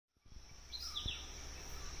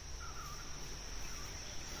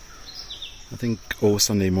I think all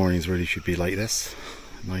Sunday mornings really should be like this.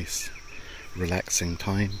 Nice, relaxing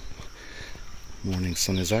time. Morning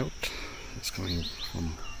sun is out. It's coming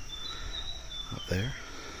from up there.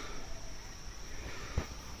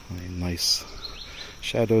 Nice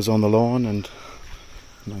shadows on the lawn and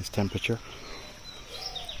nice temperature.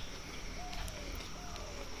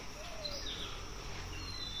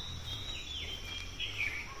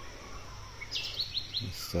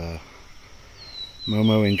 It's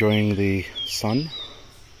Momo enjoying the sun. You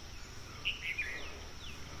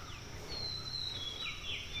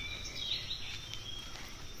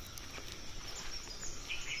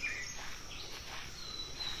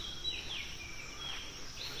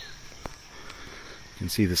can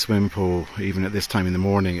see the swimming pool, even at this time in the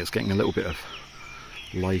morning, it's getting a little bit of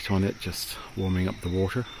light on it, just warming up the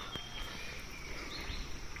water.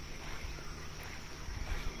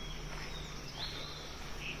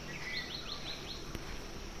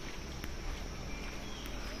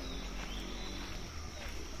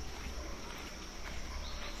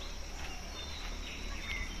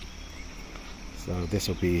 So this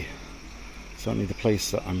will be certainly the place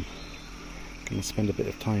that I'm going to spend a bit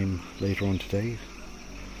of time later on today.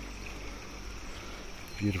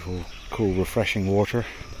 Beautiful, cool, refreshing water.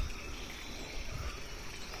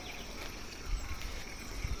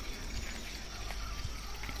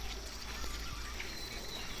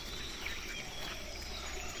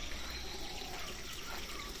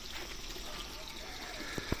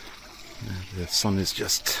 The sun is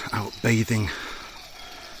just out bathing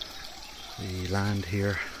the land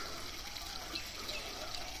here.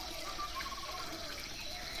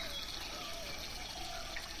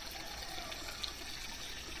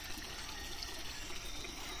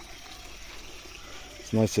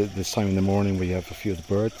 It's nice at this time in the morning we have a few of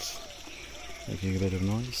the birds making a bit of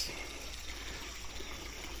noise.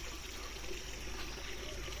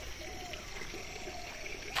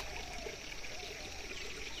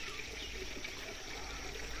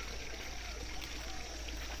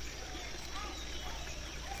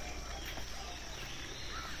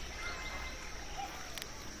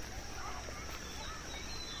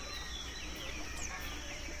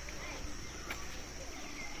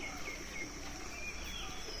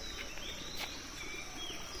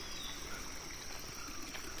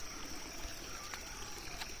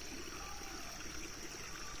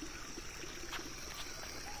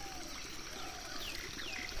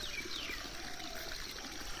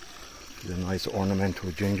 The nice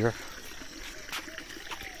ornamental ginger.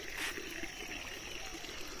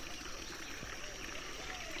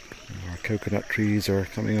 Our coconut trees are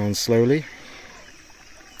coming on slowly.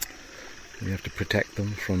 We have to protect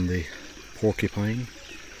them from the porcupine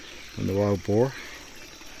and the wild boar.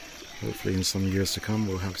 Hopefully in some years to come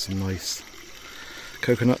we'll have some nice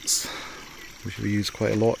coconuts which we use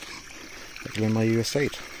quite a lot at GlenMyu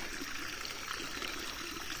estate.